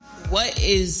What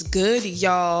is good,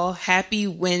 y'all? Happy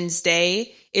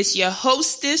Wednesday. It's your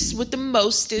hostess with the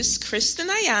mostest, Kristen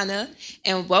Ayana,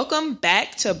 and welcome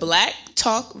back to Black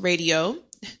Talk Radio,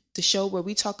 the show where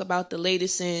we talk about the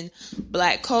latest in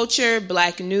Black culture,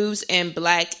 Black news, and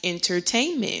Black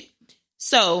entertainment.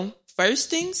 So, first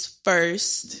things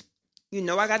first, you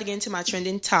know I got to get into my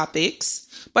trending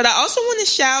topics, but I also want to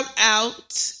shout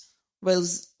out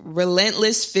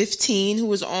Relentless15,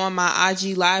 who is on my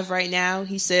IG live right now.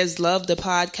 He says, love the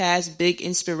podcast, big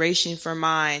inspiration for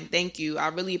mine. Thank you. I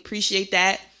really appreciate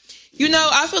that. You know,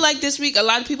 I feel like this week, a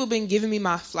lot of people been giving me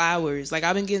my flowers. Like,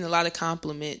 I've been getting a lot of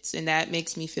compliments, and that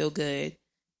makes me feel good,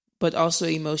 but also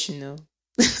emotional.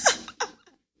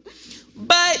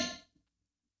 But,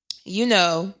 you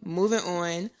know, moving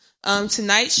on.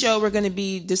 Tonight's show, we're going to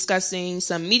be discussing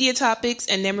some media topics,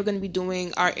 and then we're going to be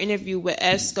doing our interview with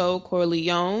Esco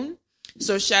Corleone.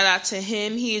 So shout out to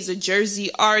him. He is a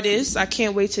Jersey artist. I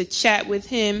can't wait to chat with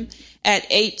him at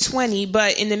 8:20.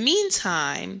 But in the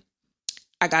meantime,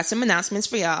 I got some announcements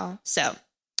for y'all. So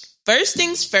first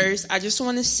things first, I just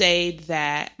want to say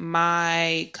that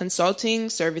my consulting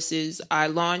services I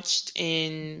launched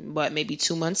in maybe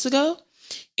 2 months ago.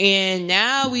 And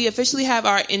now we officially have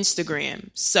our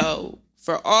Instagram. So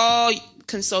for all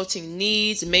consulting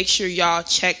needs, make sure y'all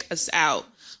check us out.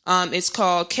 It's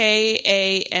called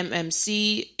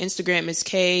KAMMC. Instagram is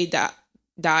K.AMMC.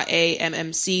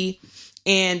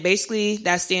 And basically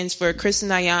that stands for Kristen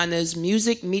Ayana's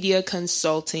Music Media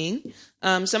Consulting.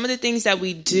 Some of the things that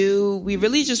we do, we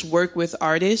really just work with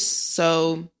artists.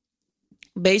 So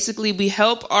basically we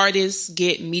help artists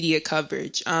get media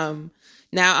coverage.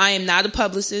 Now, I am not a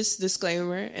publicist,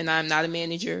 disclaimer, and I'm not a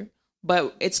manager,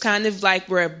 but it's kind of like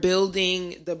we're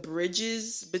building the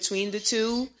bridges between the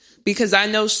two, because I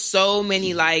know so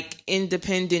many like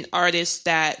independent artists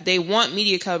that they want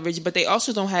media coverage, but they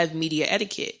also don't have media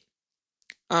etiquette.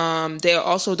 They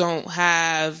also don't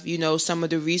have, you know, some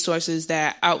of the resources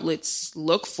that outlets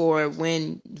look for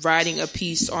when writing a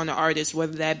piece on an artist,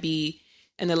 whether that be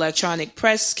an electronic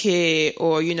press kit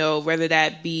or, you know, whether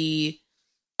that be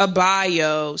a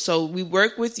bio. So we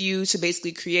work with you to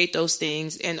basically create those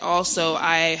things. And also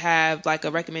I have like a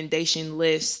recommendation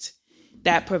list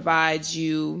that provides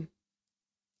you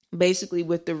basically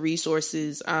with the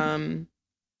resources to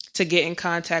get in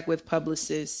contact with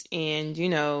publicists and, you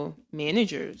know,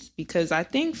 managers. Because I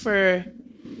think for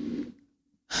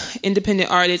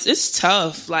independent artists, it's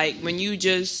tough. Like when you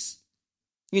just,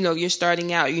 you know, you're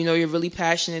starting out, you know, you're really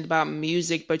passionate about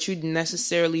music, but you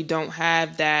necessarily don't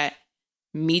have that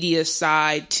media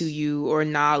side to you or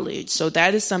knowledge. So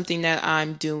that is something that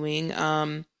I'm doing.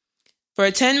 For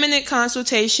a 10-minute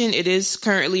consultation, it is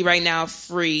currently right now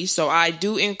free. So I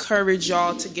do encourage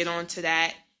y'all to get onto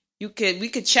that. We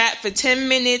could chat for 10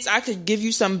 minutes. I could give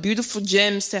you some beautiful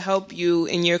gems to help you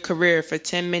in your career for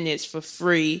 10 minutes for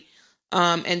free.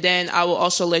 And then I will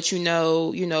also let you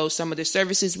know, some of the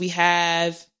services we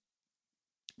have,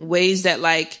 ways that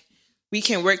like we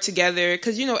can work together,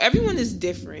 because, you know, everyone is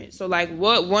different. So like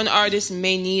what one artist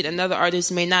may need, another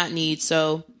artist may not need.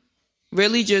 So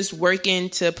really just working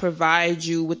to provide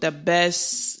you with the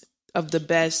best of the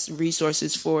best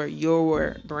resources for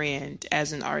your brand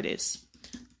as an artist.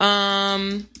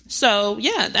 So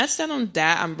yeah, that's that on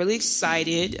that. I'm really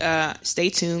excited. Stay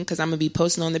tuned, because I'm going to be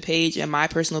posting on the page and my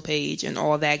personal page and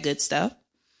all that good stuff.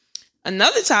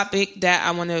 Another topic that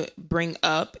I want to bring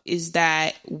up is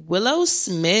that Willow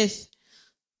Smith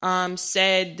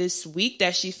said this week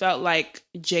that she felt like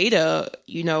Jada,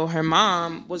 you know, her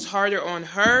mom, was harder on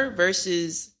her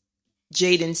versus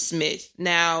Jaden Smith.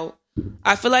 Now,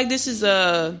 I feel like this is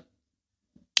a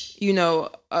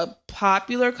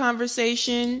popular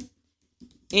conversation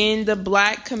in the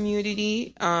Black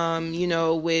community,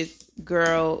 with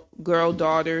girl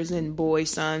daughters and boy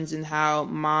sons and how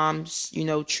moms, you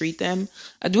know, treat them.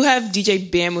 I do have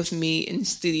DJ Bam with me in the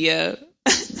studio.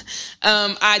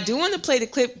 I do want to play the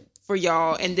clip for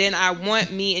y'all, and then I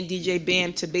want me and DJ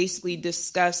Bam to basically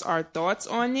discuss our thoughts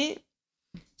on it.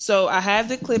 So I have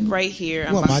the clip right here.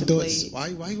 I'm my thoughts? Why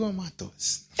you want my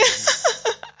thoughts?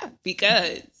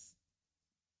 Because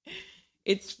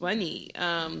it's funny.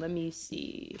 Let me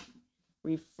see.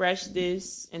 Refresh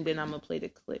this, and then I'm gonna play the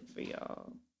clip for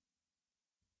y'all.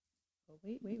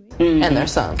 Wait. And their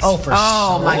sons. Oh, for sure.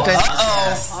 Oh, my goodness.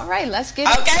 Yes. All right, let's get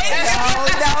it. Okay. No.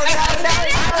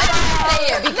 Say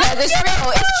it because it's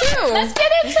real. It's true. Let's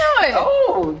get into it.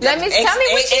 Oh, tell me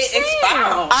what you think.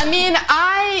 I mean,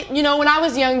 when I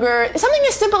was younger, something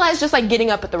as simple as just like getting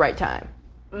up at the right time.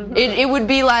 Mm-hmm. It would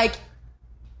be like,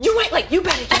 you ain't like, you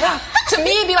better get up. To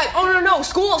me, it'd be like, oh no,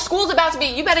 school's about to be,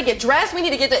 you better get dressed. We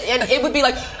need to get and it would be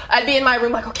like, I'd be in my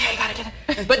room like, okay, I gotta get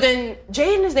it. But then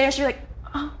Jaden is there, and she'd be like,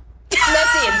 oh. Let's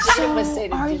see if Jaden would say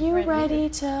Are you ready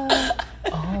to?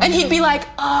 And he'd be like,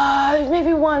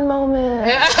 maybe one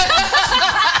moment.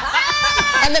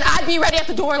 And then I'd be ready at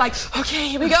the door, like, okay,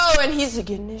 here we go. And he's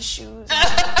getting his shoes.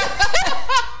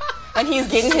 And he's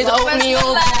getting his oatmeal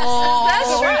bowl.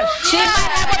 That's true. She might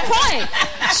have a point.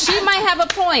 She might have a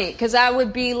point, because I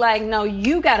would be like, no,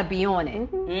 you got to be on it.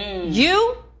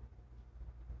 You?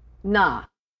 Nah.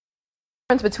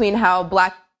 Between how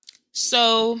black.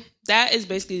 So that is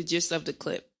basically the gist of the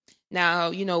clip. Now,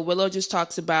 Willow just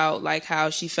talks about like how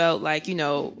she felt like,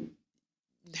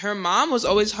 her mom was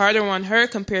always harder on her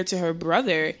compared to her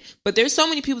brother. But there's so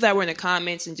many people that were in the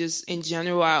comments, and just in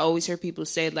general, I always hear people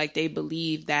say like they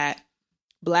believe that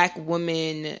black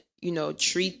women,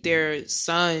 treat their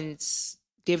sons,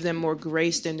 give them more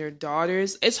grace than their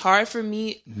daughters. It's hard for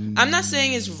me. I'm not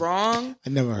saying it's wrong. I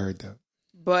never heard that.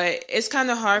 But it's kind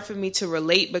of hard for me to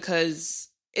relate because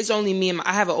it's only me and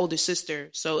I have an older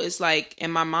sister. So it's like,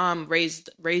 and my mom raised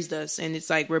us, and it's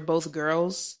like we're both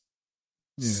girls.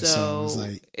 Yeah, so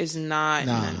it's not.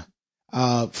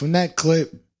 From that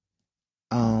clip,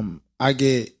 I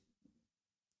get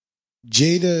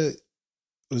Jada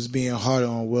was being harder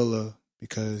on Willa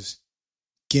because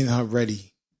getting her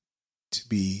ready to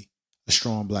be a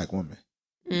strong black woman.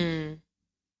 Letting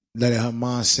her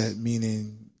mindset,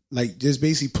 meaning like just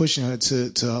basically pushing her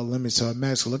to her limits, to her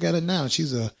max. So look at her now;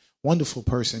 she's a wonderful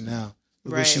person now.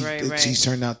 Look what she's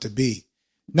turned out to be.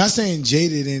 Not saying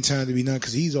Jada didn't turn out to be none,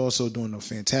 because he's also doing a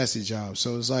fantastic job.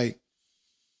 So it's like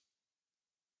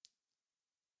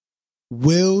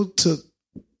Will took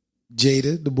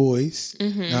Jada, the boys, you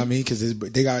know what I mean? Because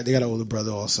they got an older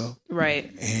brother also. Right.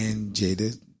 And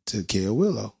Jada took care of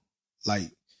Willow.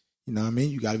 Like, you know what I mean?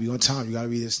 You got to be on time. You got to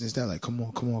be this and this, that. Like, come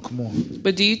on.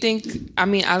 But do you think, I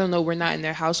don't know, we're not in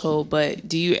their household, but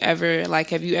do you ever, like,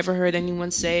 have you ever heard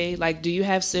anyone say, like, do you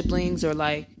have siblings or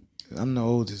like? I'm the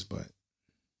oldest, but.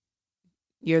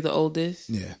 You're the oldest?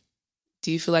 Yeah.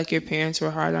 Do you feel like your parents were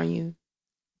hard on you?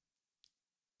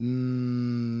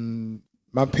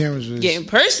 My parents was... Getting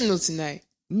personal tonight.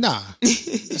 Nah,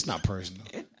 that's not personal.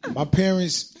 My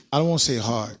parents, I don't want to say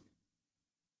hard.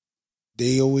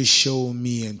 They always showed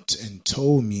me and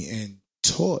told me and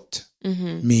taught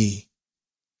me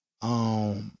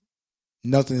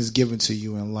nothing is given to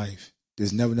you in life.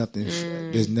 There's never nothing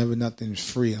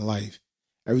free in life.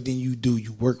 Everything you do,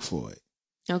 you work for it.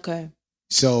 Okay.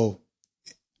 So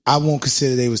I won't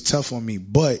consider they was tough on me,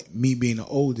 but me being the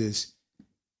oldest,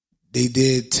 they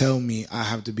did tell me I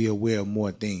have to be aware of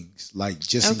more things. Like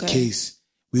just in case.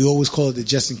 We always call it the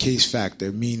just in case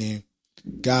factor, meaning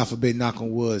God forbid, knock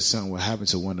on wood, something will happen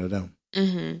to one of them.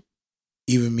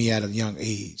 Even me at a young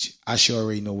age, I should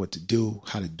already know what to do,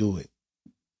 how to do it.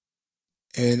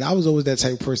 And I was always that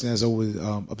type of person that's always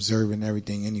observing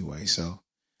everything anyway. So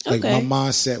like my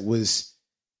mindset was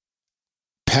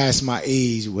past my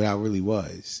age where I really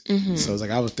was. So it's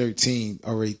like I was 13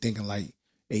 already thinking like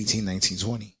 18, 19,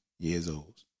 20 years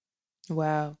old.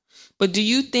 Wow. But do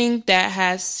you think that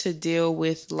has to deal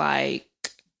with like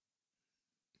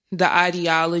the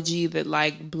ideology that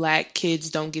like black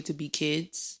kids don't get to be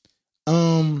kids?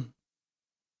 In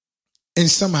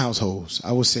some households,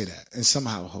 I would say that. In some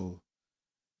households.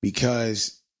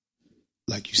 Because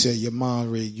like you said, your mom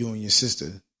raised you and your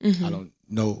sister. I don't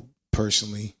know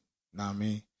personally. Know what I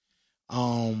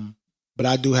mean? But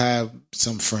I do have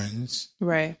some friends,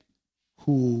 right,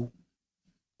 who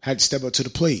had to step up to the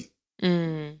plate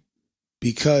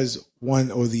because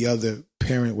one or the other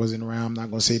parent wasn't around. I'm not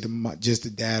going to say just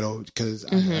the dad, because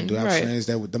I do have friends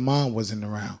that the mom wasn't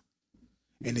around,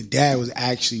 and the dad was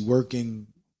actually working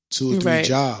 2 or 3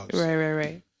 jobs.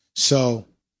 Right. So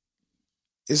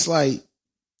it's like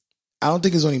I don't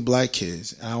think it's only black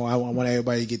kids. I want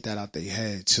everybody to get that out their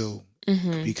head too.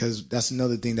 Because that's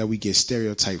another thing that we get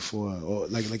stereotyped for, or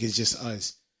like it's just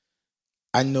us.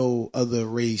 I know other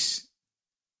race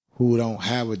who don't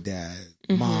have a dad,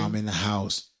 mom in the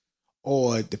house,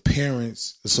 or the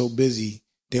parents are so busy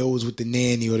they're always with the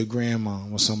nanny or the grandma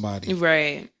or somebody.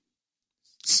 Right.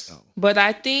 So, but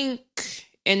I think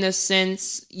in a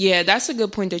sense, yeah, that's a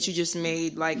good point that you just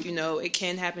made. Like, it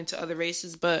can happen to other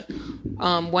races, but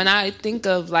when I think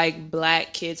of like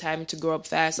black kids having to grow up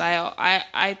fast,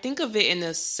 I think of it in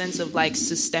a sense of like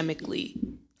systemically.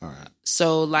 All right.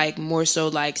 So like more so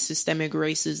like systemic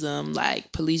racism,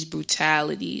 like police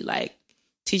brutality, like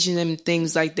teaching them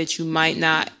things like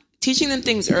that teaching them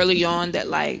things early on that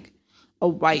like a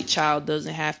white child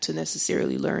doesn't have to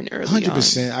necessarily learn early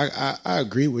 100%. I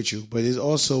agree with you, but it's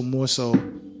also more so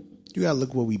you gotta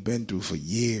look what we've been through for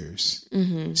years.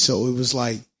 Mm-hmm. So it was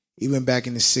like, even back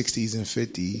in the 60s and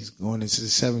 50s, going into the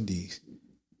 70s,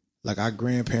 like our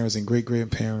grandparents and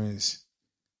great-grandparents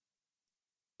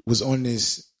was on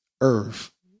this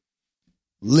earth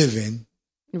living,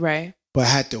 right, but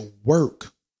had to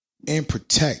work and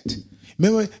protect.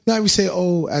 Remember, now we say,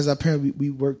 oh, as our parents, we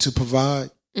work to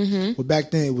provide. Mm-hmm. But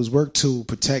back then, it was work to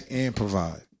protect and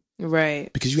provide.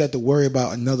 Right. Because you had to worry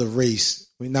about another race.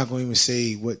 We're not going to even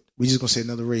say what, we're just going to say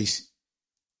another race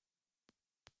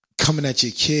coming at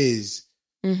your kids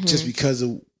just because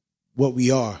of what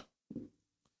we are.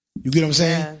 You get what I'm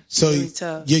saying? Yeah, so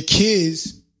really your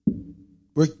kids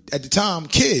were, at the time,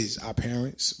 kids, our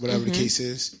parents, whatever the case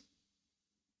is,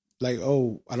 like,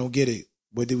 oh, I don't get it.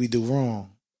 What did we do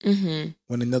wrong? Mm-hmm.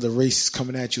 When another race is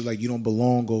coming at you like you don't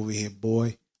belong over here,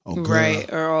 boy. Or girl,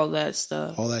 right, or all that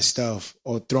stuff. All that stuff.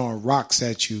 Or throwing rocks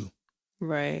at you.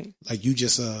 Right. Like you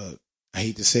just, I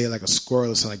hate to say it, like a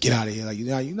squirrel or something. Like, get out of here. Like,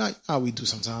 you're not how we do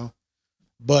sometimes.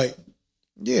 But,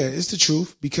 yeah, it's the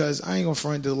truth. Because I ain't going to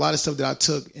front. There's a lot of stuff that I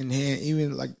took in hand,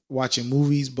 even like watching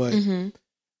movies. But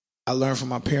I learned from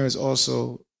my parents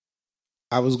also,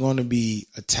 I was going to be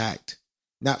attacked.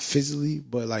 Not physically,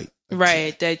 but like.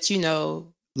 Right, that, you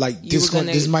know. Like,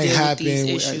 this might happen,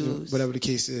 whatever the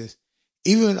case is.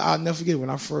 Even, I'll never forget,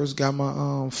 when I first got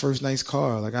my first nice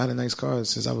car, like I had a nice car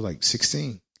since I was like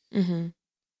 16. Mm-hmm.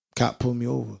 Cop pulled me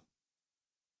over.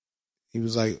 He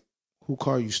was like, who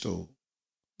car you stole?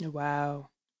 Wow.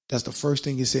 That's the first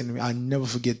thing he said to me. I never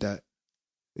forget that.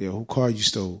 Yeah, who car you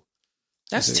stole?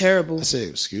 That's terrible. I said,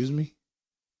 excuse me?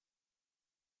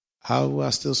 How will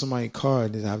I steal somebody's car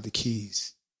and then have the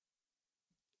keys?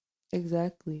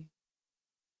 Exactly.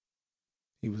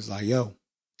 He was like, yo.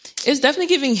 It's definitely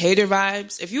giving hater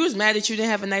vibes. If you was mad that you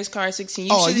didn't have a nice car at 16,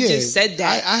 you should have just said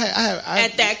that I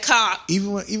at that cop.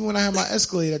 Even when I had my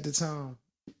Escalade at the time.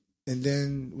 And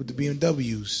then with the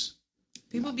BMWs.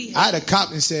 People be hating. I had a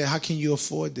cop and said, how can you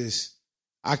afford this?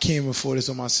 I can't even afford this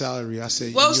on my salary. I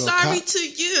said, well, sorry to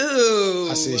you.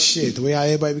 I said, shit, the way how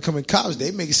everybody becoming cops,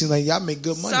 they make it seem like y'all make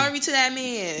good money. Sorry to that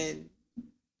man.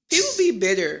 People be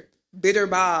bitter. Bitter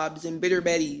Bobs and bitter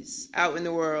Bettys out in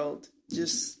the world.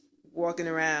 Just walking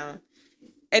around.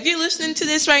 If you're listening to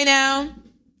this right now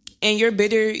and you're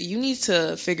bitter, you need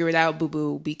to figure it out,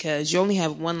 boo-boo, because you only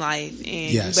have one life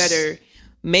and you better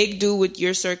make do with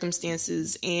your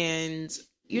circumstances and,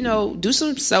 you know, do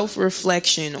some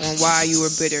self-reflection on why you were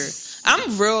bitter.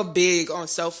 I'm real big on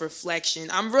self-reflection.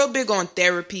 I'm real big on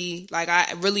therapy. Like,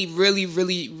 I really, really,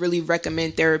 really, really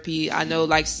recommend therapy. I know,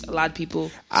 like, a lot of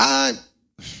people. All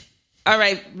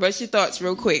right, what's your thoughts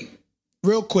real quick?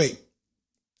 Real quick.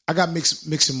 I got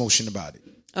mixed emotion about it.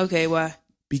 Okay, why?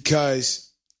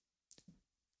 Because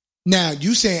now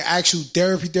you saying actual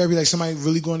therapy, like somebody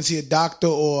really going to see a doctor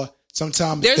or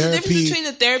sometimes there's therapy. a difference between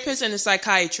a therapist and a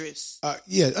psychiatrist.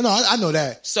 Yeah, no, I know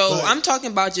that. So I'm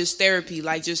talking about just therapy,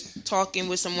 like just talking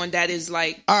with someone that is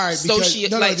like, all right, study sociology.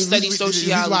 The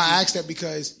reason why I asked that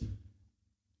because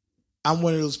I'm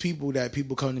one of those people that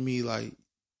people come to me like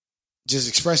just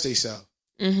express themselves.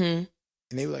 Mm-hmm.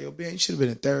 And they were like, "Oh, man, you should have been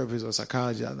a therapist or a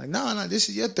psychologist." I'm like, "No, this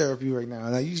is your therapy right now.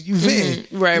 Like, you venting.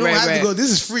 Right, you don't have right. to go.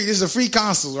 This is free. This is a free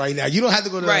consult right now. You don't have to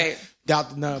go to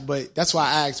doctor. No, but that's why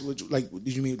I asked. What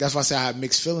did you mean? That's why I said I have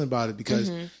mixed feeling about it because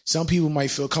some people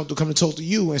might feel comfortable coming to talk to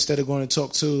you instead of going to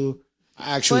talk to an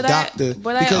actual doctor.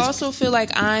 I also feel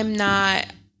like I'm not.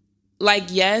 Like,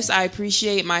 yes, I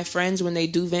appreciate my friends when they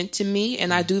do vent to me,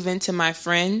 and I do vent to my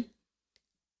friend,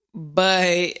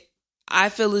 but I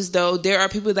feel as though there are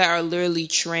people that are literally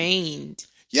trained.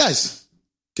 Yes.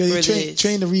 Trained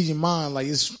to read your mind. Like,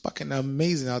 it's fucking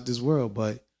amazing out this world.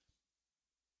 But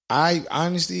I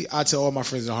tell all my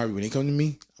friends in Harvey when they come to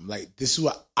me, I'm like, this is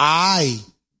what I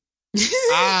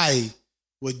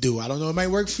would do. I don't know, it might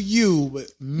work for you, but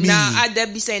me. Nah, I'd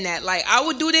definitely be saying that. Like, I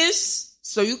would do this,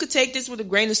 so you could take this with a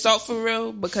grain of salt for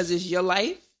real, because it's your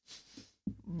life.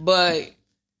 But,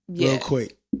 yeah. Real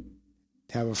quick.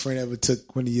 Have a friend ever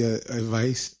took one of your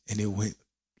advice and it went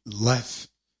left?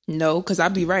 No, because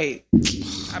I'd be right.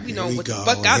 I'd be knowing what the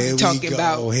fuck I be talking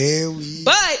about.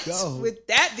 But with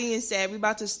that being said, we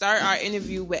about to start our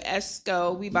interview with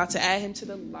Esco. We about to add him to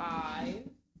the live.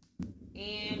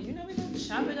 And, you know, we going to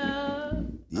chop it up.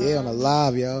 Yeah, on the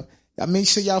live, y'all. I make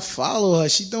sure y'all follow her.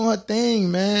 She doing her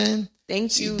thing, man.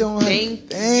 Thank you. She doing her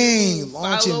thing.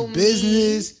 Launching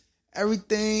business,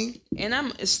 everything. And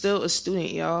I'm still a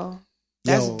student, y'all.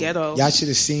 That's ghetto. Y'all should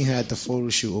have seen her at the photo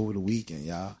shoot over the weekend,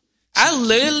 y'all. I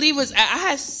literally I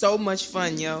had so much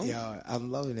fun, yo. Yo,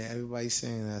 I'm loving it. Everybody's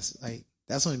saying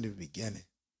that's only the beginning.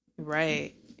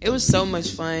 Right. It was so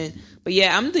much fun. But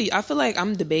yeah, I feel like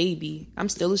I'm the baby. I'm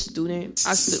still a student.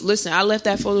 Listen, I left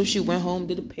that photo shoot, went home,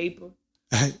 did a paper.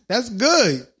 That's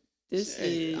good.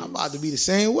 I'm about to be the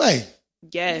same way.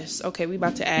 Yes. Okay, we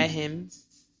about to add him.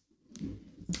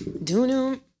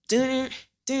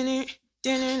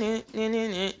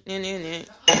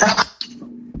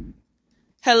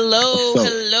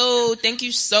 Hello. Thank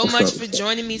you so much for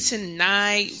joining me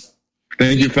tonight.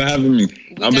 Thank you for having me.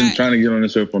 I've been trying to get on the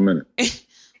show for a minute.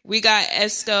 We got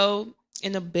Esco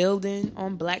in the building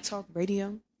on Black Talk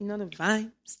Radio. You know the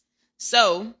vibes.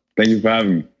 So, thank you for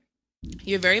having me.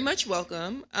 You're very much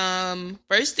welcome.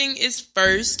 First thing is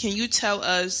first, can you tell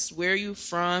us where you're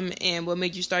from and what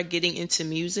made you start getting into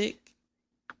music?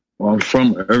 Well, I'm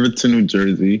from Irvington, New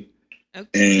Jersey. Okay.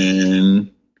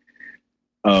 And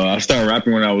I started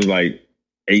rapping when I was like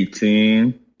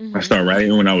 18. Mm-hmm. I started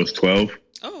writing when I was 12.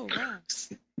 Oh, wow.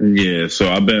 Yeah,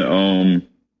 so I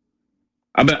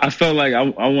felt like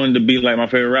I wanted to be like my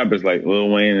favorite rappers, like Lil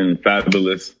Wayne and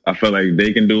Fabulous. I felt like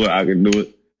they can do it, I can do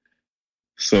it.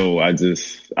 So I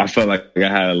felt like I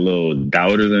had a little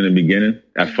doubters in the beginning.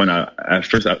 At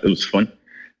first it was fun.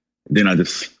 Then I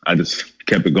just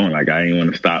kept it going. Like I didn't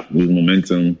want to stop, lose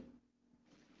momentum.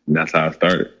 That's how I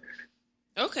started.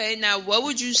 Okay, now what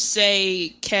would you say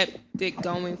kept it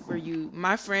going for you?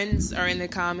 My friends are in the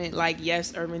comment like,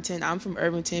 yes, Irvington. I'm from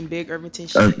Irvington, big Irvington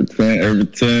shit.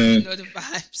 Irvington. You know the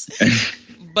vibes.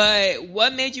 But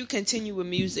what made you continue with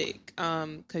music?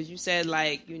 Because you said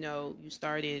like, you know, you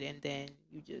started and then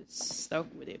you just stuck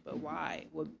with it. But why?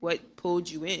 What pulled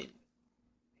you in?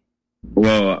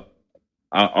 Well,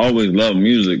 I always loved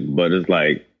music, but it's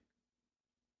like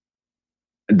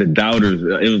the doubters.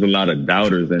 It was a lot of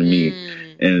doubters in me.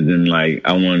 And then, like,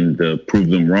 I wanted to prove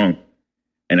them wrong.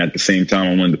 And at the same time,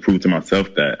 I wanted to prove to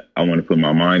myself that I want to put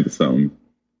my mind to something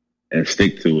and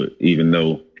stick to it, even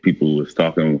though people was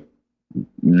talking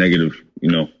negative,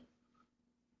 you know.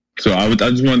 So I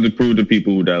just wanted to prove to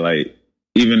people that, like,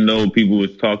 even though people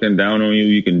was talking down on you,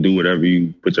 you can do whatever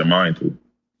you put your mind to.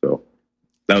 So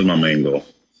that was my main goal.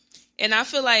 And I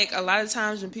feel like a lot of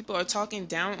times when people are talking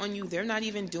down on you, they're not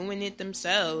even doing it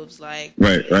themselves. Like,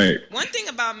 right. One thing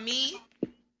about me,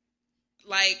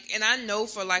 like, and I know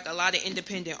for like a lot of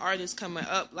independent artists coming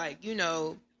up, like, you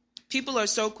know, people are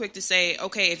so quick to say,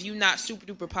 okay, if you're not super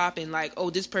duper popping, like, oh,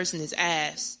 this person is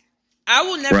ass. I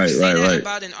will never say that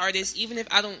about an artist, even if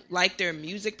I don't like their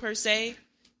music per se,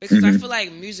 because I feel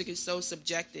like music is so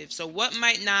subjective. So what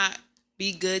might not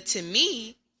be good to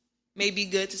me may be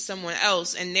good to someone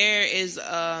else. And there is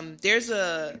there's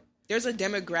a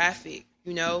demographic,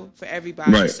 you know, for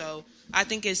everybody. Right. So I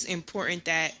think it's important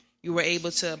that you were able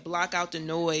to block out the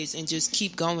noise and just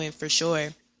keep going for sure.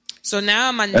 So now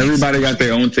everybody got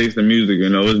their own taste in music, you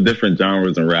know, it's different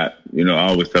genres in rap. You know, I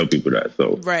always tell people that.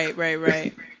 So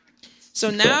Right. So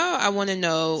now I want to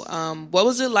know, what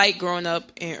was it like growing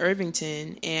up in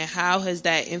Irvington and how has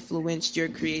that influenced your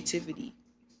creativity?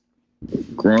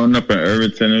 Growing up in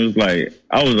Irvington, it was like,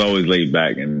 I was always laid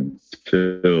back and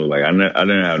chill. Like, I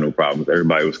didn't have no problems.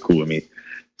 Everybody was cool with me.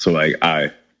 So, like,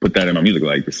 I put that in my music.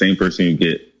 Like, the same person you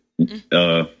get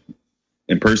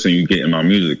in person, you get in my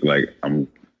music. Like, I'm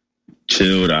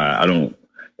chilled. I don't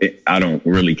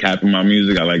really cap in my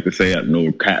music. I like to say I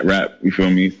no cat rap. You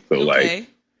feel me? So, like,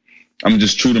 I'm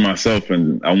just true to myself,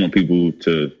 and I want people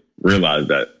to realize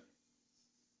that.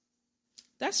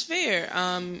 That's fair.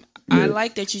 I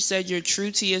like that you said you're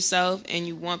true to yourself and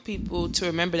you want people to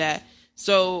remember that.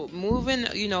 So moving,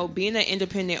 you know, being an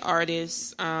independent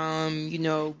artist, you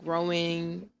know,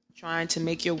 growing, trying to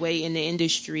make your way in the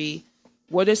industry,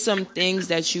 what are some things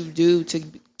that you do to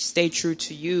stay true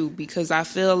to you? Because I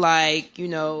feel like, you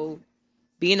know,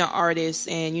 being an artist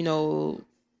and, you know,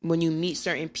 when you meet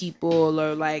certain people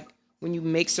or like when you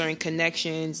make certain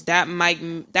connections, that might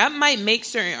make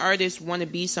certain artists want to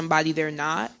be somebody they're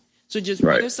not. So just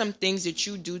what are some things that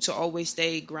you do to always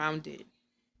stay grounded?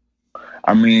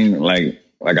 I mean, like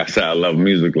I said, I love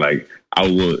music. Like I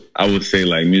would say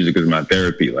like music is my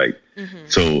therapy. Like,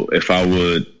 so if I'm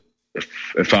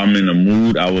in a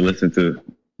mood, I would listen to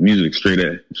music straight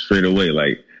away.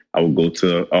 Like I would go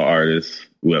to an artist,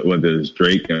 whether it's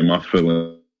Drake and my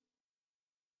feeling.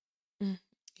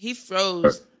 He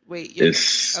froze. Wait,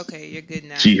 okay, you're good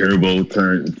now. G Herbo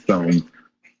turned something.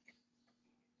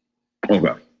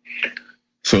 Okay.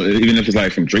 So even if it's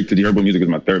like from Drake to G Herbo, music is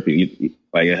my therapy.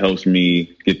 Like it helps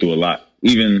me get through a lot.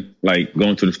 Even like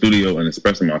going to the studio and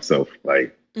expressing myself.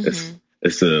 Like it's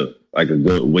a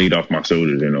good weight off my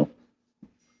shoulders, you know.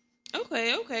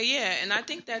 Okay, yeah, and I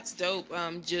think that's dope.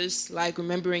 Just like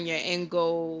remembering your end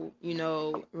goal, you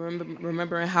know,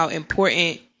 remembering how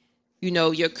important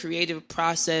your creative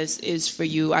process is for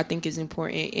you, I think is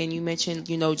important. And you mentioned,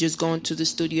 just going to the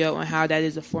studio and how that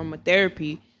is a form of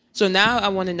therapy. So now I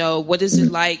want to know, what is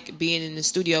it like being in the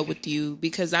studio with you?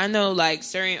 Because I know like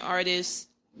certain artists,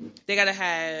 they got to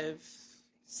have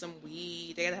some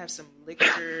weed, they got to have some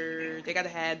liquor, they got to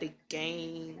have the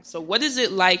game. So what is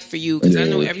it like for you? Because I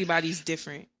know everybody's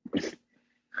different.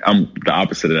 I'm the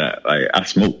opposite of that. Like, I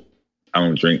smoke. I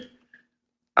don't drink.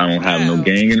 I don't have no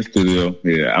gang in the studio.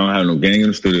 Yeah, I don't have no gang in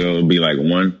the studio. It'll be like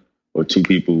 1 or 2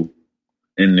 people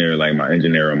in there, like my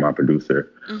engineer or my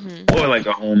producer, or like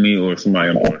a homie or somebody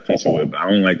I'm on a feature with. But I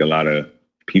don't like a lot of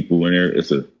people in there.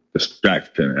 It's a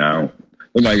distraction.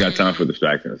 Nobody got time for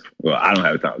distractions. Well, I don't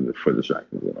have time for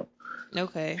distractions.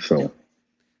 Okay. So,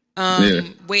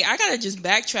 wait, I gotta just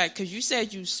backtrack because you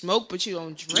said you smoke, but you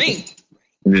don't drink.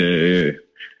 Yeah.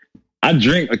 I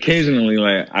drink occasionally.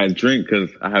 Like, I drink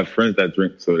because I have friends that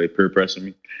drink, so they peer pressure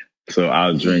me. So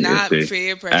I'll drink Not if they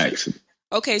peer pressure. ask.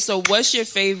 Okay, so what's your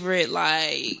favorite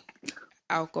like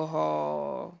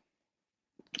alcohol?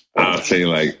 I'll say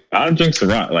like I'll drink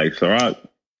Ciroc. Like Ciroc.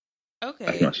 Okay.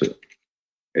 That's my shit.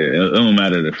 Yeah, it don't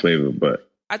matter the flavor, but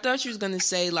I thought you was gonna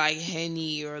say like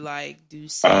Henny or like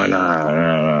Douce. Oh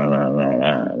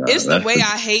no. It's the way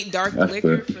I hate dark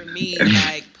liquor for me.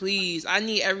 Like, please, I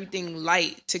need everything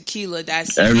light. Tequila,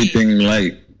 that's everything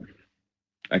light.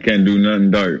 I can't do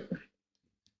nothing dark.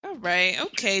 All right,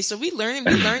 okay. So we learning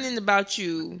about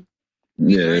you.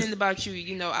 Learning about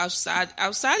you. Outside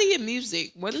of your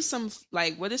music. What are some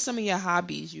of your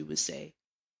hobbies? You would say.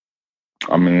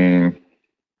 I mean,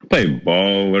 play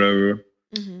ball, whatever.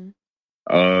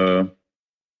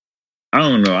 I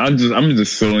don't know. I'm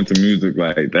just so into music.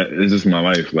 Like, that it's just my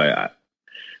life. Like,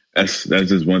 that's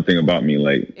just one thing about me.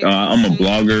 Like, I'm a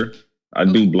blogger. I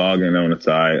do blogging on the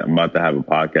side. I'm about to have a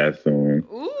podcast soon.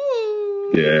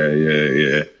 Ooh.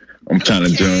 Yeah. I'm trying to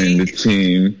join the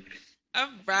team. All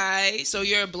right. So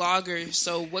you're a blogger.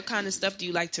 So what kind of stuff do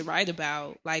you like to write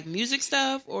about? Like music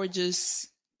stuff or just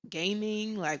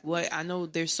gaming? Like what? I know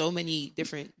there's so many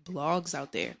different blogs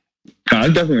out there.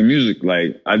 Definitely music.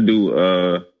 Like I do,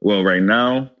 right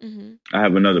now I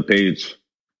have another page.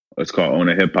 It's called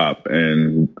Owner Hip Hop,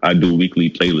 and I do weekly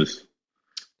playlists.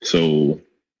 So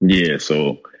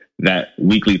that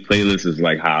weekly playlist is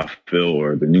like how I feel,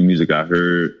 or the new music I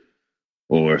heard,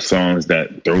 or songs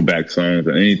that throwback songs,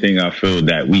 or anything I feel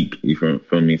that week. You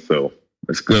feel me? So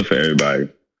it's good for everybody.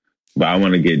 But I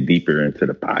want to get deeper into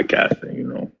the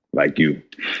podcasting, like you.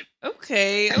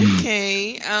 Okay.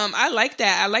 I like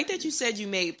that. I like that you said you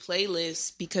made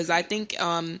playlists because I think,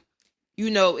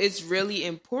 it's really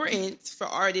important for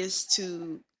artists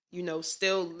to,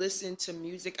 still listen to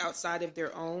music outside of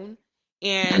their own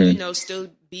and, still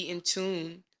be in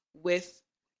tune with,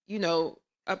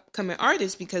 upcoming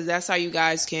artists because that's how you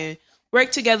guys can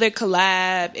work together,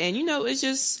 collab, and, it's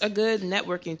just a good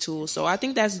networking tool. So I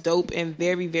think that's dope and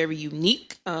very, very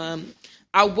unique.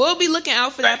 I will be looking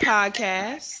out for that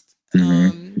podcast.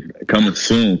 Coming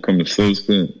so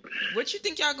soon. What you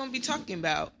think y'all gonna be talking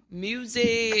about?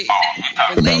 Music,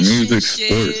 about music,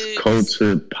 sports,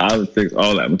 culture, politics,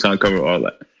 all that. I'm trying to cover all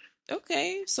that.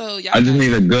 Okay, so I just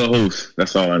need a good host.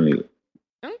 That's all I need.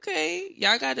 Okay,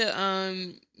 y'all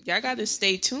gotta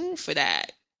stay tuned for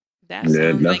that. That sounds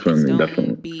definitely, like it's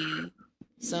gonna be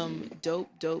some dope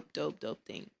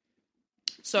thing.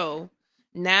 So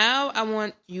now I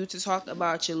want you to talk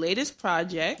about your latest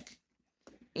project.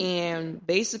 And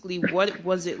basically, what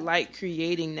was it like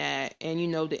creating that and,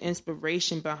 the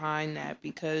inspiration behind that?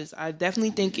 Because I definitely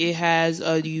think it has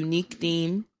a unique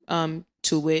theme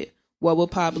to it. What will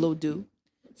Pablo do?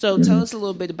 So tell us a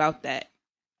little bit about that.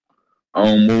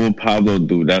 What will Pablo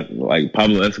do? That, like,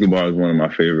 Pablo Escobar is one of my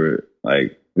favorite,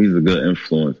 like, he's a good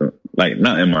influence. Like,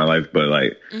 not in my life, but,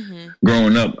 like,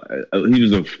 growing up, he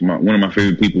was one of my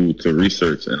favorite people to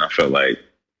research. And I felt like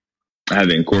I had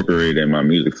to incorporate it in my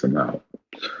music somehow.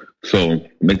 So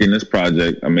making this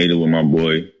project, I made it with my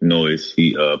boy Noise.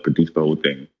 He produced the whole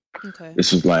thing. Okay.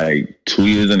 This was like 2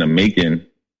 years in the making.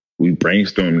 We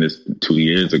brainstormed this 2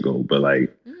 years ago, but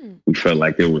like we felt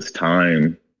like it was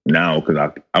time now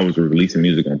because I was releasing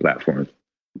music on platforms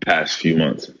the past few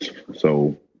months.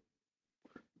 So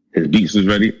his beats was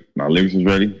ready, my lyrics was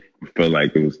ready. I felt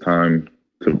like it was time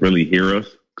to really hear us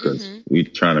because we're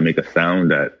trying to make a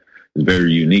sound that is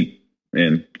very unique,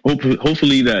 and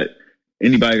hopefully that.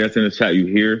 Anybody that's in the chat, you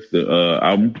hear the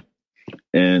album,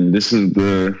 and it's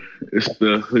the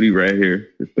hoodie right here.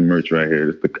 It's the merch right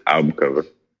here. It's the album cover.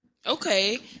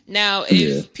 Okay. Now,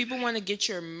 if people want to get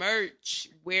your merch,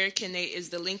 where can they? Is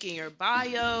the link in your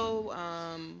bio?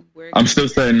 I'm still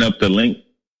setting up the link,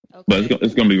 but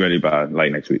it's gonna be ready by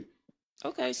like next week.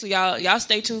 Okay, so y'all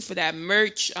stay tuned for that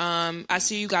merch. I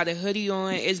see you got a hoodie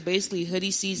on. It's basically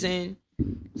hoodie season.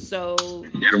 So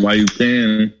get them while you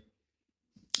can.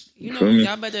 You know,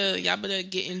 y'all better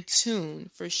get in tune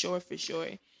for sure.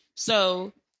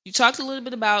 So you talked a little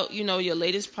bit about, you know, your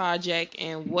latest project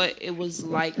and what it was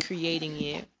like creating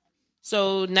it.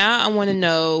 So now I want to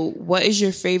know, what is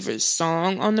your favorite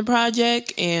song on the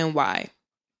project and why?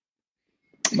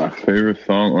 My favorite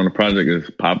song on the project is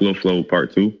Pablo Flow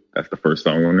Part 2. That's the first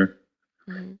song on there.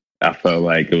 Mm-hmm. I felt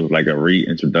like it was like a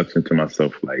reintroduction to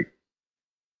myself. Like,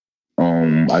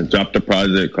 I dropped a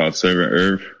project called Servant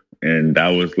Earth, and that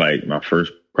was like my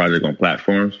first project on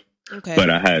platforms. Okay. But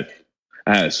I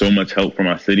had so much help from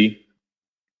my city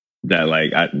that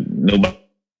like nobody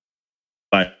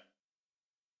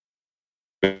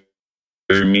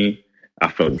heard me. I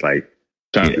felt like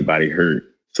everybody heard.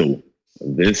 So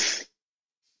this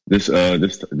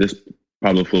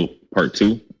Pablo Flow Part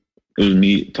 2, it was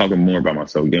me talking more about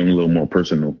myself, getting a little more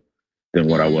personal than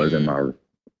what I was in my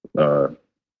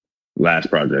last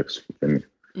projects.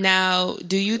 Now,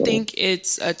 do you think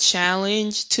it's a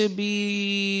challenge to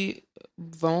be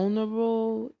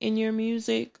vulnerable in your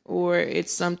music, or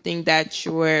it's something that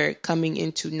you're coming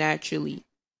into naturally?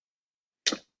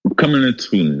 I'm coming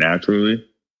into naturally,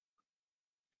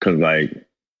 because like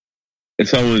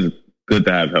it's always good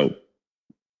to have help.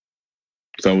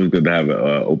 It's always good to have an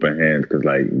open hand, because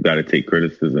like you got to take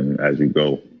criticism as you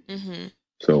go. Mm-hmm.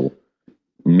 So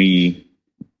me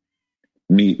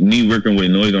working with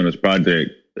Noise on this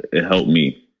project, it helped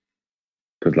me,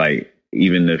 because like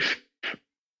even if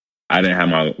I didn't have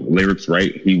my lyrics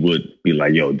right, he would be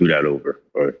like, "Yo, do that over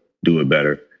or do it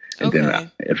better." And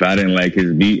then if I didn't like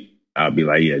his beat, I'll be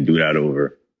like, "Yeah, do that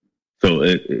over." So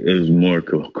it is more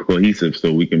cohesive,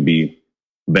 so we can be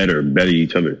better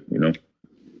each other, you know.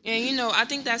 And you know, I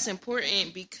think that's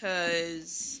important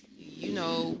because, you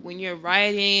know, when you're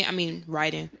writing,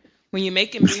 when you're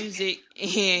making music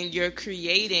and you're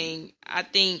creating, I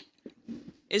think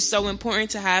it's so important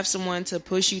to have someone to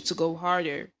push you to go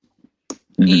harder.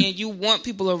 Mm-hmm. And you want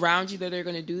people around you that are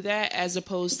going to do that, as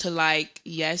opposed to like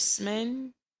yes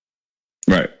men.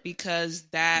 Right. Because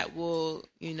that will,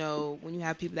 you know, when you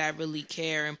have people that really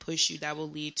care and push you, that will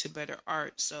lead to better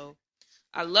art. So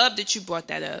I love that you brought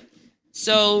that up.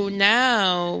 So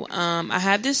now I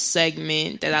have this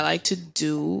segment that I like to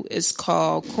do. It's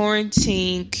called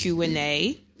Quarantine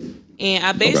Q&A. And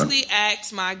I basically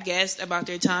ask my guests about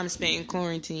their time spent in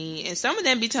quarantine. And some of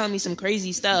them be telling me some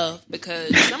crazy stuff,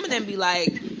 because some of them be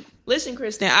like, "Listen,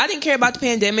 Kristen, I didn't care about the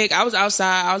pandemic. I was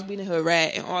outside. I was being a hood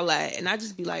rat and all that." And I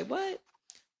just be like, what?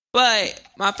 But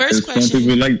my first question... Some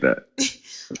people like that.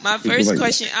 My first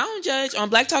question, I don't judge. On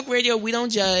Black Talk Radio, we don't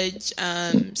judge. So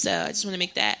I just want to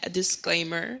make that a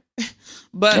disclaimer.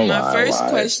 But my first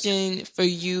question for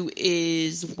you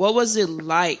is, what was it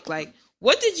like? Like,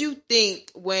 what did you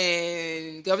think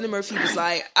when Governor Murphy was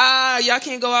like, y'all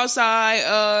can't go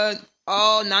outside,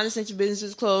 all non-essential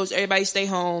businesses closed, everybody stay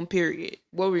home, period?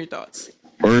 What were your thoughts?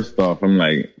 First off, I'm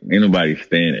like, ain't nobody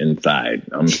staying inside.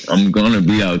 I'm gonna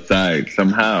be outside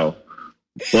somehow.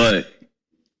 But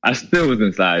I still was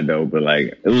inside though, but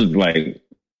like it was like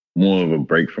more of a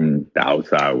break from the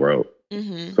outside world.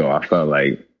 Mm-hmm. So I felt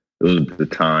like it was the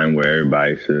time where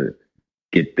everybody should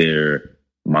get their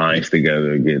minds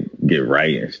together, get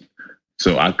right.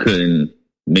 So I couldn't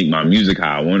make my music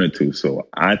how I wanted to. So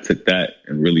I took that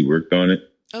and really worked on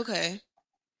it. Okay.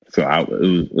 So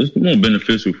it was more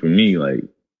beneficial for me, like,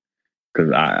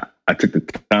 because I took the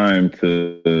time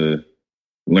to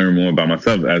learn more about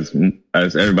myself,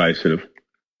 as everybody should have,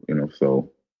 you know. So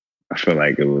I feel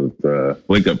like it was a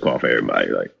wake up call for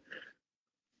everybody. Like,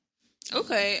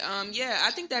 okay, yeah,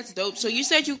 I think that's dope. So you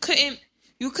said you couldn't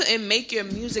make your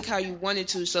music how you wanted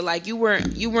to. So like you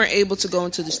weren't able to go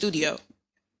into the studio.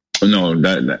 No,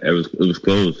 that it was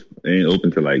closed. It ain't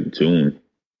open till like June.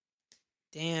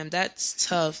 Damn, that's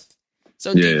tough.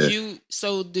 So did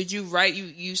you write?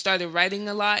 You started writing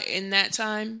a lot in that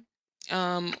time?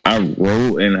 I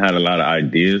wrote and had a lot of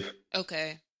ideas.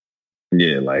 Okay.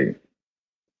 Yeah, like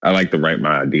I like to write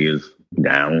my ideas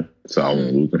down so I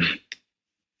won't lose them.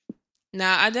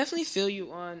 Now, I definitely feel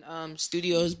you on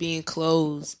studios being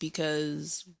closed,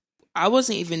 because I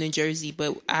wasn't even in Jersey,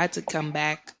 but I had to come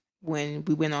back when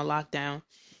we went on lockdown.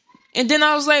 And then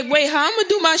I was like, wait, how I'm going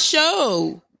to do my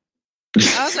show?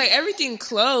 I was like, everything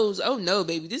closed. Oh no,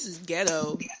 baby, this is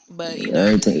ghetto. But you know,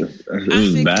 it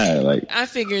was bad. Like I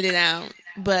figured it out.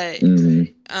 But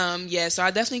yeah, so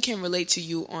I definitely can relate to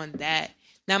you on that.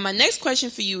 Now, my next question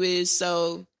for you is: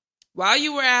 so while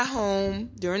you were at home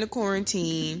during the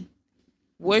quarantine,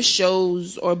 what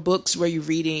shows or books were you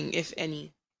reading, if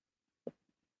any?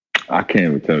 I can't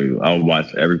even tell you. I would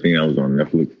watch everything that was on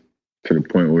Netflix to the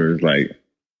point where it's like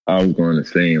I was going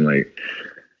insane. Like,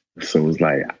 so it's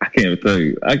like I can't even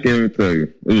tell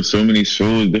you. There was so many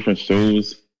shows, different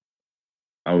shows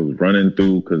I was running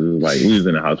through because it was like we was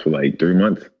in the house for like 3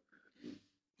 months.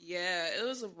 Yeah, it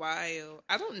was a while.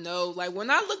 I don't know. Like when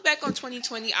I look back on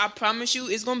 2020, I promise you,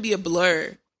 it's gonna be a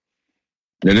blur.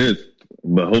 It is,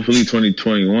 but hopefully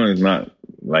 2021 is not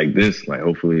like this. Like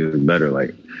hopefully it's better.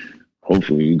 Like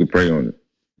hopefully you can pray on it.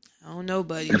 I don't know,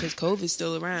 buddy, because COVID's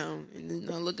still around and it's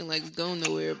not looking like it's going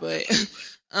nowhere. But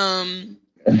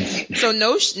so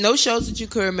no shows that you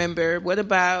could remember. What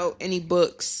about any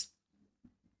books?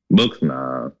 Books,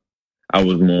 nah. I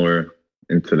was more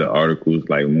into the articles,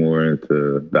 like more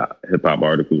into the hip hop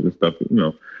articles and stuff. You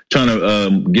know, trying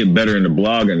to get better in the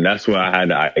blog, and that's why I had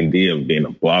the idea of being a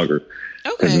blogger.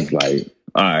 Okay, because it's like,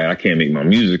 all right, I can't make my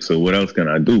music, so what else can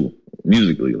I do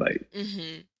musically? Like,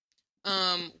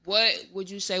 what would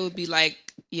you say would be like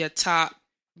your top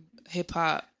hip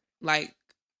hop like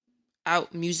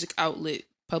music outlet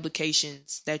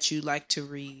publications that you like to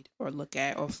read or look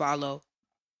at or follow?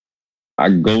 I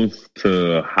go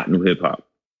to Hot New Hip Hop.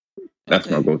 That's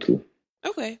my go-to.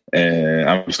 Okay. And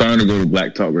I'm starting to go to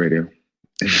Black Talk Radio.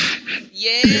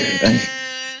 Yeah.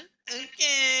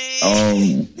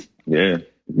 Okay. Yeah.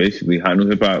 Basically, Hot New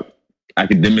Hip Hop,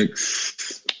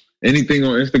 academics, anything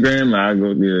on Instagram. I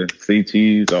go there, say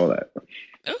cheese, all that.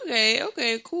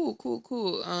 Okay.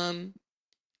 Cool.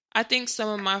 I think some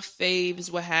of my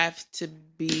faves would have to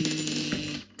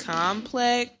be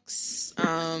Complex.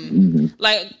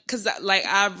 Like, cause like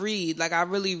I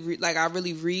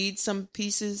really read some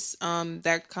pieces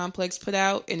that Complex put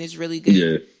out, and it's really good.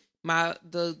 Yeah.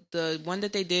 The one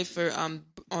that they did for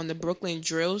on the Brooklyn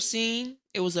drill scene,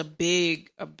 it was a big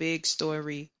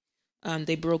story.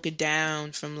 They broke it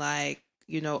down from like,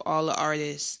 you know, all the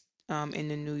artists in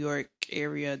the New York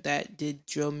area that did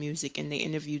drill music, and they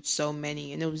interviewed so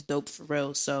many, and it was dope for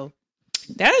real. So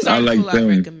that is article I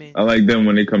recommend. I like them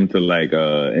when they come to like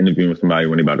interviewing with somebody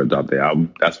when they about to drop their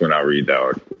album. That's when I read that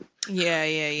article.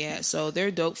 Yeah. So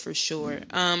they're dope for sure.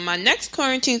 My next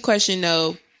quarantine question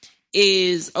though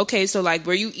is, okay, so like,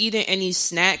 were you eating any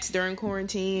snacks during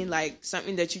quarantine? Like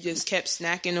something that you just kept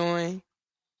snacking on?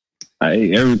 I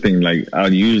ate everything. Like I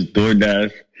used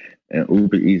DoorDash and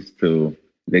Uber Eats till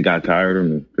they got tired of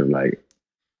me. Cause like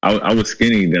I was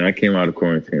skinny, then I came out of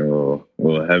quarantine a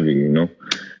little heavy, you know.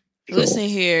 So. Listen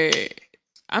here,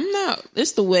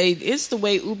 it's the way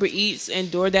Uber Eats and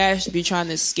DoorDash be trying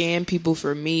to scam people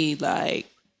for me. Like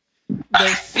the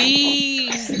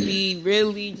fees be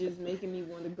really just making me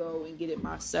want to go and get it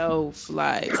myself.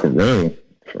 Like for real,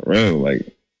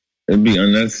 like it'd be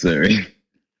unnecessary.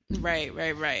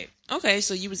 Right. Okay,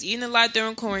 so you was eating a lot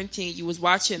during quarantine. You was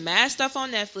watching mad stuff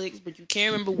on Netflix, but you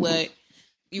can't remember what.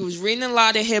 You was reading a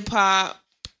lot of hip hop,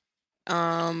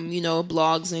 you know,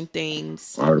 blogs and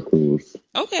things, articles.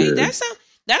 Okay, yeah.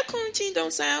 That quarantine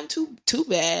don't sound too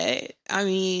bad. I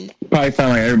mean, probably sound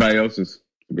like everybody else's,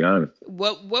 to be honest.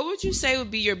 What would you say would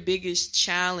be your biggest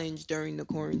challenge during the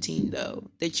quarantine, though,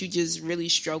 that you just really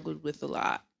struggled with a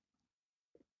lot?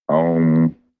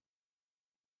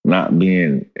 Not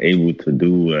being able to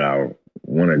do what I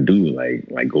want to do, like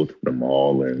go to the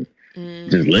mall and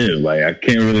just live. Like I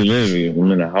can't really live.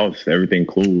 I'm in the house, everything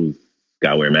closed.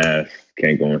 Gotta wear masks.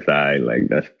 Can't go inside. Like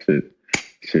that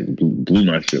shit blew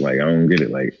my shit. Like I don't get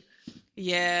it. Like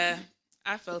yeah,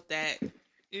 I felt that.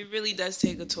 It really does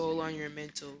take a toll on your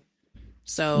mental.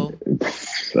 So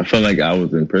I felt like I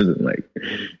was in prison. Like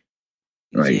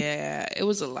yeah, it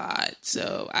was a lot.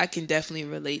 So I can definitely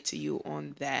relate to you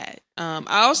on that.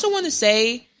 I also want to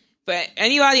say, for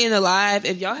anybody in the live,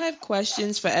 if y'all have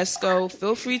questions for Esco,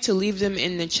 feel free to leave them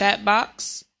in the chat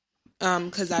box.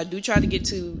 Because I do try to get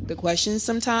to the questions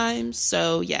sometimes.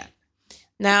 So yeah.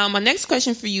 Now my next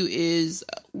question for you is,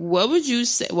 what would you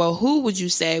say? Well, who would you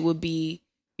say would be,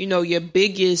 you know, your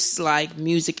biggest like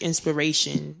music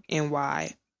inspiration and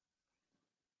why?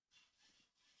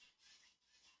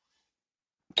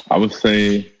 I would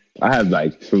say I have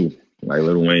like two, like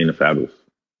Lil Wayne and Fabulous.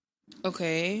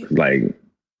 Okay. Like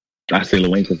I say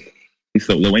Lil Wayne because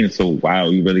Lil Wayne is so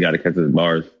wild. You really got to catch his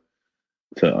bars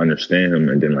to understand him,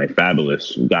 and then like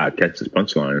Fabulous, you gotta catch his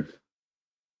punchlines.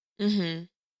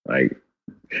 Like,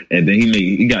 and then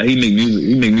he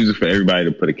make music for everybody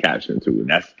to put a caption to, and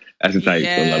that's the type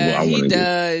of level I want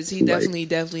to do. He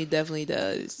definitely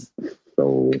does.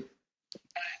 So,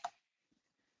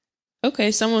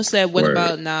 okay, someone said, "What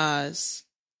about Nas?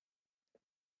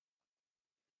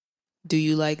 Do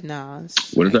you like Nas?"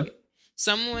 What is that?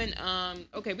 Someone,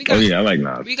 okay, we got. Oh yeah, I like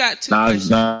Nas. We got two.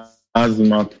 Nas is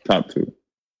my top two.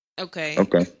 Okay.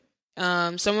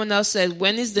 Someone else said,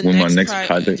 when is the when next, my next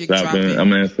project dropping? I'm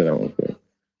gonna answer that one first.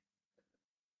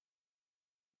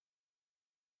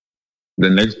 The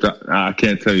next drop, I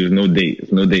can't tell you. There's no date.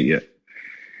 There's no date yet.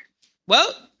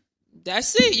 Well,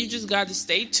 that's it. You just got to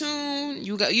stay tuned.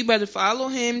 You better follow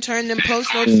him, turn them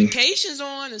post notifications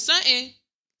on or something,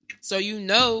 so you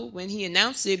know when he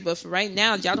announced it. But for right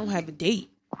now, y'all don't have a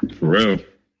date. For real.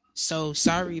 So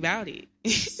sorry about it.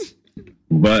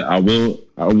 But I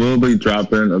will be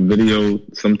dropping a video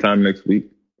sometime next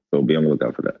week. So be on the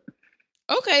lookout for that.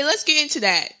 Okay, let's get into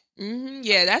that.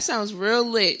 Yeah, that sounds real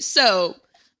lit. So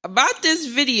about this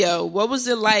video, what was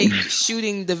it like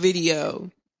shooting the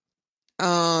video?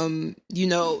 You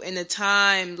know, in a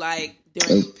time like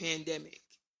during the pandemic.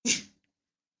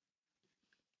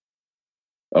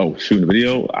 Oh, shooting a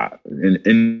video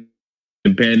in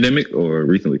the pandemic or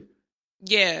recently?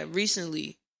 Yeah,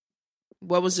 recently.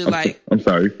 What was it like? I'm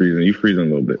sorry, you're freezing. You're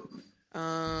freezing a little bit.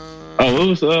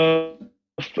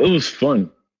 It was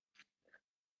fun.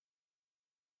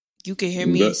 You can hear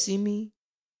me and see me?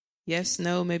 Yes,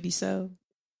 no, maybe so.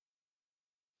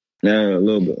 Yeah, a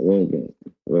little bit.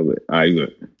 All right, you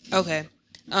good. Okay.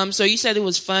 So you said it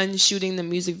was fun shooting the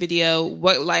music video.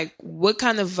 What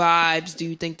kind of vibes do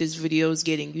you think this video is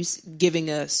giving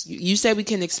us? You said we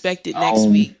can expect it next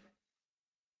week.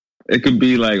 It could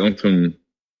be like on some,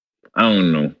 I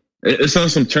don't know. It's on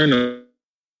some turn up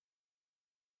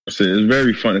shit. It's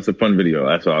very fun. It's a fun video.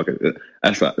 That's all.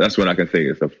 That's what I can say.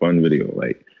 It's a fun video.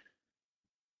 Like,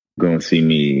 going to see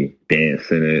me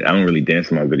dance in it. I don't really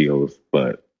dance in my videos,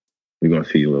 but you're going to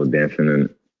see a little dancing in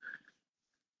it.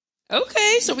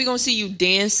 Okay, so we're going to see you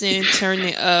dancing, turning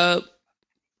it up.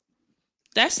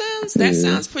 That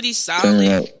sounds pretty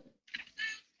solid.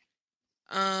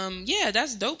 Yeah,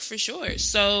 that's dope for sure.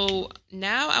 So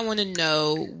now I want to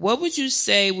know, what would you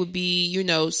say would be, you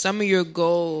know, some of your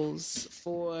goals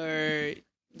for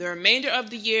the remainder of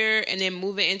the year and then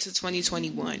moving into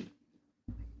 2021?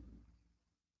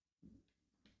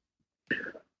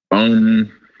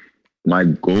 My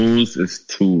goals is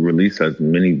to release as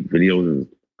many videos as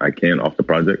I can off the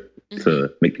project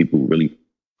to make people really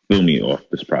feel me off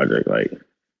this project.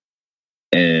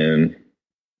 And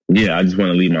yeah, I just want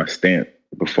to leave my stamp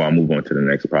before I move on to the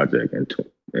next project in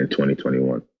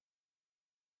 2021.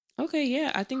 Okay,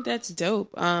 yeah, I think that's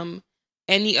dope.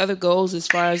 Any other goals as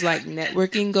far as like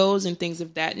networking goals and things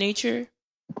of that nature?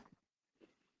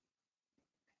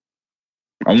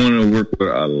 I want to work with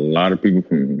a lot of people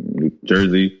from New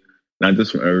Jersey, not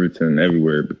just from Irvington,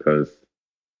 everywhere, because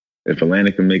if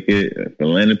Atlanta can make it, if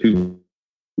Atlanta people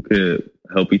could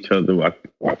help each other,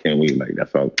 why can't we? Like,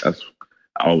 I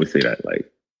always say that,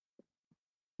 like.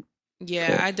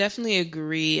 Yeah, so. I definitely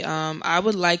agree. I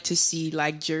would like to see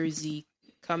like Jersey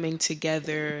coming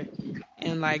together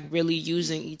and like really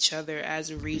using each other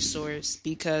as a resource,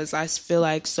 because I feel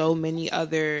like so many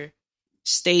other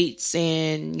states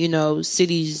and, you know,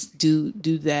 cities do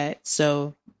that.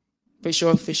 So for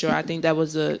sure, I think that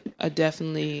was a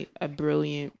definitely a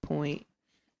brilliant point.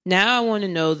 Now I want to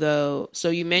know though, so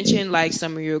you mentioned like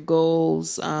some of your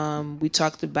goals. We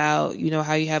talked about, you know,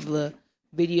 how you have the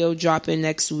video dropping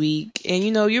next week, and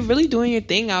you know, you're really doing your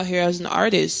thing out here as an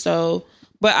artist. So,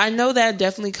 but I know that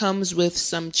definitely comes with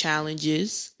some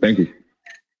challenges. Thank you.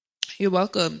 You're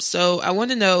welcome. So I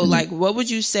want to know, like, what would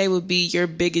you say would be your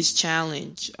biggest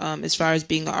challenge as far as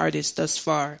being an artist thus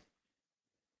far?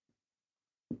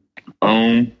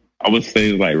 I would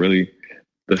say like really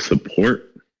the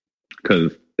support,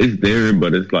 because it's there,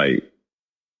 but it's like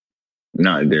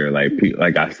not there.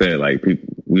 Like I said, like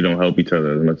we don't help each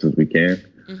other as much as we can,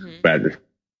 but at the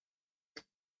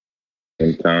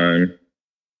same time,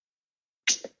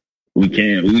 we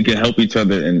can help each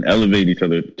other and elevate each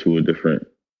other to a different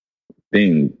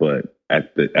thing. But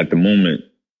at the moment,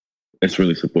 it's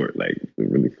really support. Like, we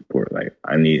really support. Like,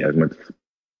 I need as much as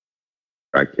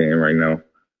I can right now.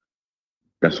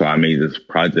 That's why I made this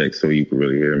project, so you can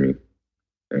really hear me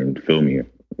and feel me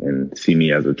and see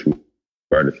me as a true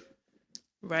artist.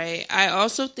 Right. I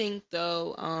also think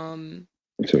though,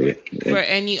 for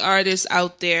any artists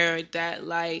out there that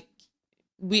like,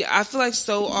 I feel like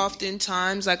so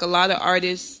oftentimes, like a lot of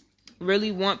artists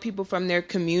really want people from their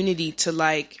community to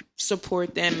like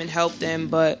support them and help them.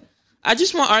 But I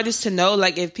just want artists to know,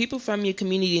 like, if people from your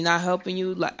community not helping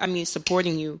you,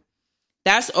 supporting you,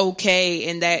 that's okay.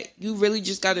 And that you really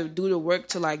just got to do the work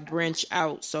to like branch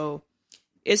out. So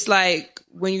it's like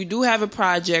when you do have a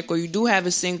project or you do have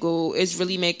a single, it's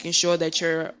really making sure that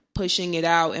you're pushing it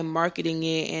out and marketing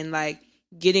it and like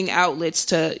getting outlets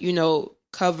to, you know,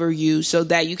 cover you so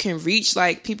that you can reach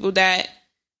like people that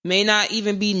may not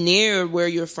even be near where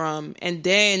you're from. And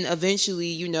then eventually,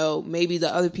 you know, maybe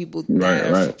the other people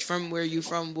that are from where you're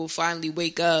from will finally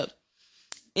wake up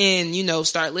and, you know,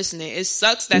 start listening. It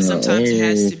sucks that sometimes it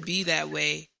has to be that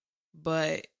way,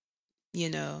 but, you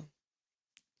know,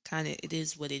 kind of it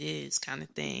is what it is kind of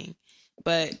thing.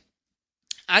 But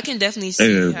I can definitely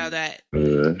see how that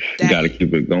you got to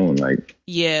keep it going. Like,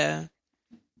 yeah.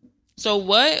 So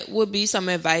what would be some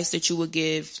advice that you would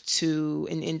give to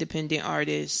an independent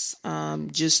artist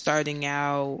just starting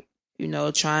out, you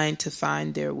know, trying to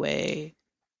find their way?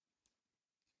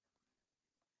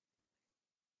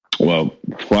 Well,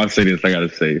 before I say this, I got to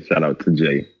say shout out to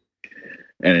Jay.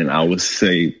 And I would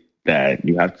say that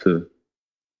you have to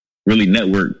really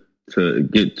network to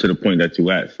get to the point that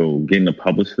you're at. So getting a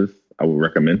publicist, I would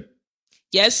recommend.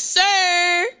 Yes,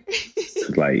 sir.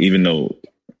 Like, even though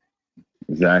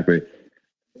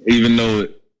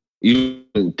you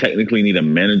technically need a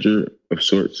manager of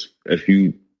sorts, if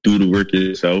you do the work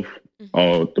yourself,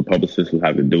 all the publicist will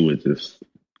have to do is just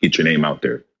get your name out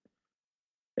there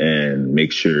and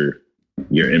make sure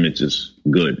your image is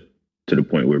good to the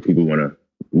point where people want to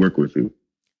work with you.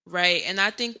 Right. And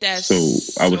I think that's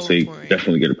so I would say important.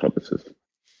 Definitely get a publicist.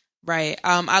 Right.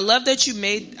 I love that you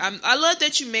made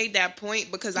that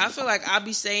point, because I feel like I'll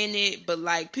be saying it, but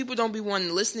like people don't be wanting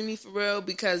to listen to me for real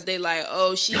because they like,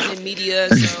 oh, she's in media,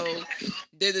 so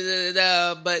da da da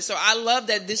da. But so I love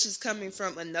that this is coming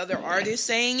from another artist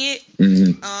saying it.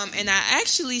 Mm-hmm. And I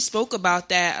actually spoke about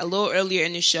that a little earlier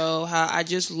in the show, how I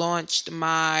just launched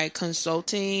my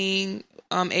consulting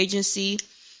agency.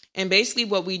 And basically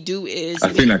what we do is I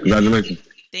think that, congratulations.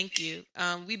 Thank you.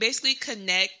 We basically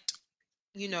connect,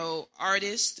 you know,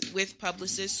 artists with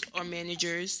publicists or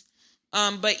managers.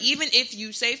 But even if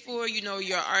you say for, you know,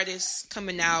 your artist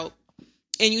coming out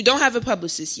and you don't have a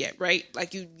publicist yet, right?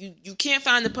 Like you can't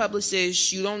find a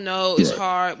publicist, you don't know, it's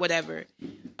hard, whatever.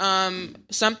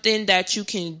 Something that you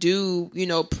can do, you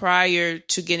know, prior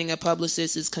to getting a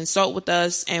publicist is consult with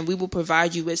us, and we will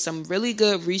provide you with some really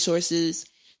good resources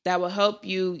that will help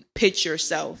you pitch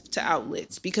yourself to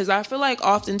outlets. Because I feel like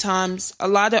oftentimes a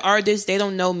lot of artists, they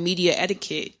don't know media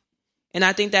etiquette. And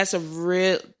I think that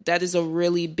is a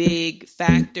really big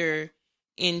factor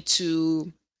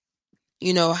into,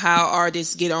 you know, how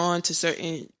artists get on to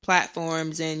certain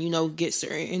platforms and, you know, get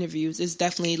certain interviews. It's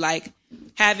definitely like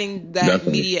having that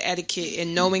media etiquette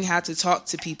and knowing how to talk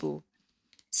to people.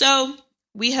 So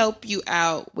we help you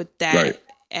out with that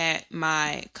at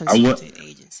my consulting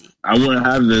agency. I wouldn't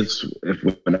have this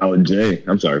without Jay.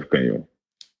 I'm sorry for cutting you.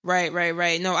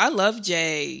 Right. No, I love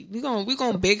Jay. We're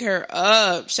gonna big her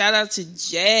up. Shout out to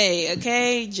Jay,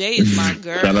 okay? Jay is my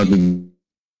girl. Shout out to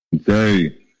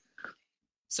Jay.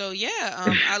 So yeah,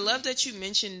 I love that you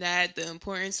mentioned that, the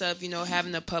importance of, you know,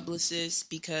 having a publicist,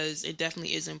 because it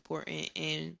definitely is important.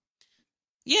 And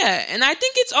yeah, and I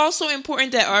think it's also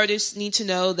important that artists need to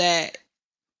know that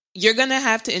you're going to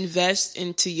have to invest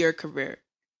into your career.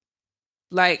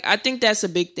 Like, I think that's a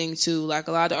big thing too. Like,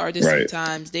 a lot of artists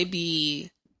sometimes they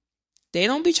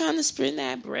don't be trying to spend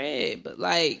that bread, but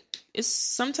like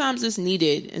sometimes it's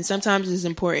needed and sometimes it's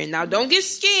important. Now, don't get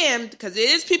scammed, because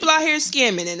there is people out here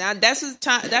scamming, and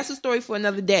that's a story for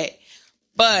another day.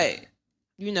 But,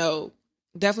 you know,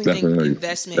 definitely think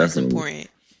investment is important.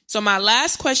 So my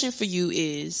last question for you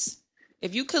is,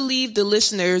 if you could leave the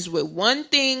listeners with one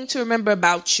thing to remember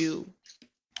about you,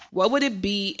 what would it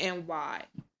be and why?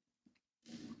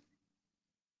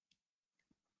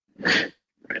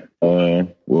 Well,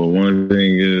 one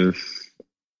thing is,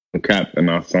 Cap in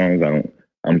my songs,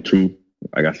 I'm true.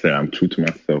 Like I said, I'm true to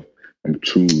myself. I'm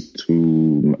true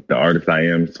to the artist I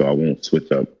am, so I won't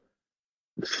switch up.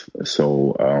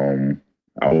 So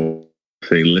I will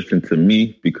say, listen to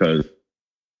me, because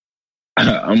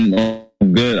I'm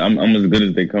good. I'm as good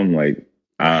as they come. Like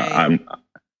I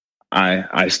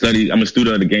study. I'm a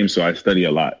student of the game, so I study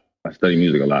a lot. I study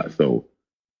music a lot, so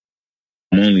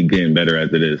I'm only getting better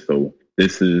at this. So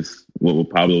this is what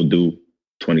Pablo do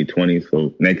 2020.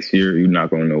 So next year, you're not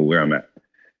going to know where I'm at.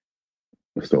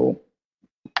 So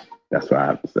that's what I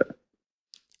have to say.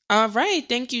 All right.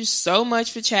 Thank you so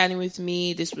much for chatting with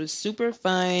me. This was super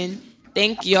fun.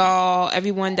 Thank y'all,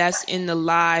 everyone that's in the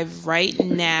live right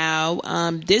now.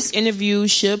 This interview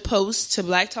should post to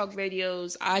Black Talk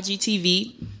Radio's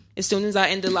IGTV as soon as I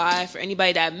end the live. For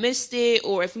anybody that missed it,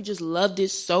 or if you just loved it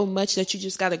so much that you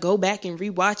just got to go back and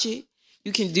rewatch it,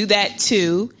 you can do that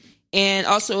too. And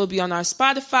also it'll be on our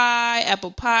Spotify,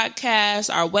 Apple Podcasts,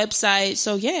 our website.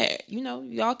 So yeah, you know,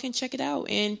 y'all can check it out.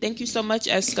 And thank you so much,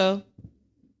 Esco.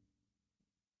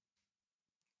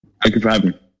 Thank you for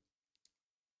having me.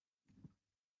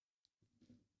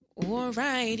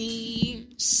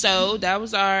 Alrighty. So that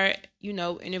was our,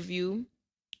 interview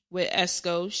with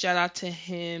Esco. Shout out to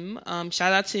him.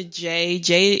 Shout out to Jay.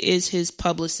 Jay is his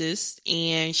publicist,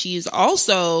 and she is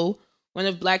also one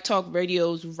of Black Talk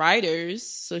Radio's writers.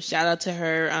 So shout out to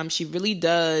her. She really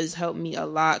does help me a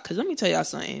lot. Because let me tell y'all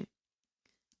something.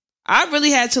 I really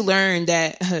had to learn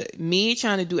that me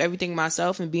trying to do everything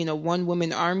myself and being a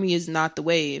one-woman army is not the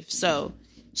wave. So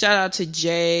shout out to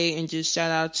Jay, and just shout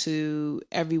out to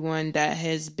everyone that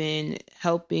has been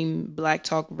helping Black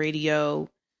Talk Radio,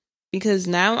 because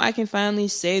now I can finally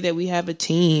say that we have a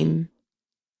team,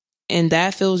 and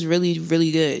that feels really,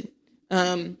 really good.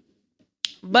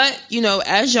 But,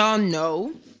 as y'all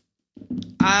know,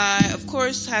 I, of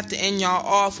course, have to end y'all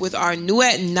off with our New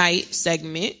at Night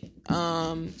segment.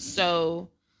 So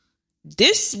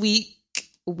this week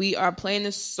we are playing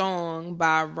a song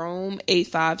by Rome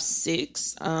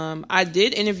 856. I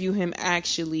did interview him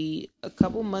actually a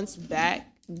couple months back.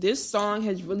 This song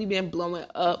has really been blowing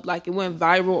up. Like, it went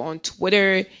viral on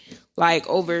Twitter, like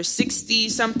over 60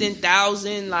 something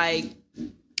thousand,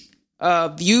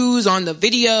 views on the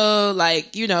video,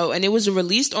 and it was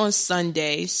released on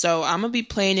Sunday. So I'm gonna be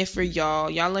playing it for y'all.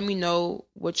 Y'all let me know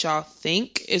what y'all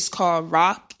think. It's called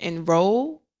Rock and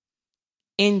Roll.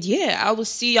 And yeah, I will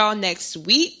see y'all next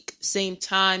week. Same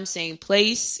time, same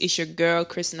place. It's your girl,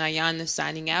 Chris Nayana,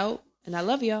 signing out. And I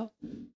love y'all.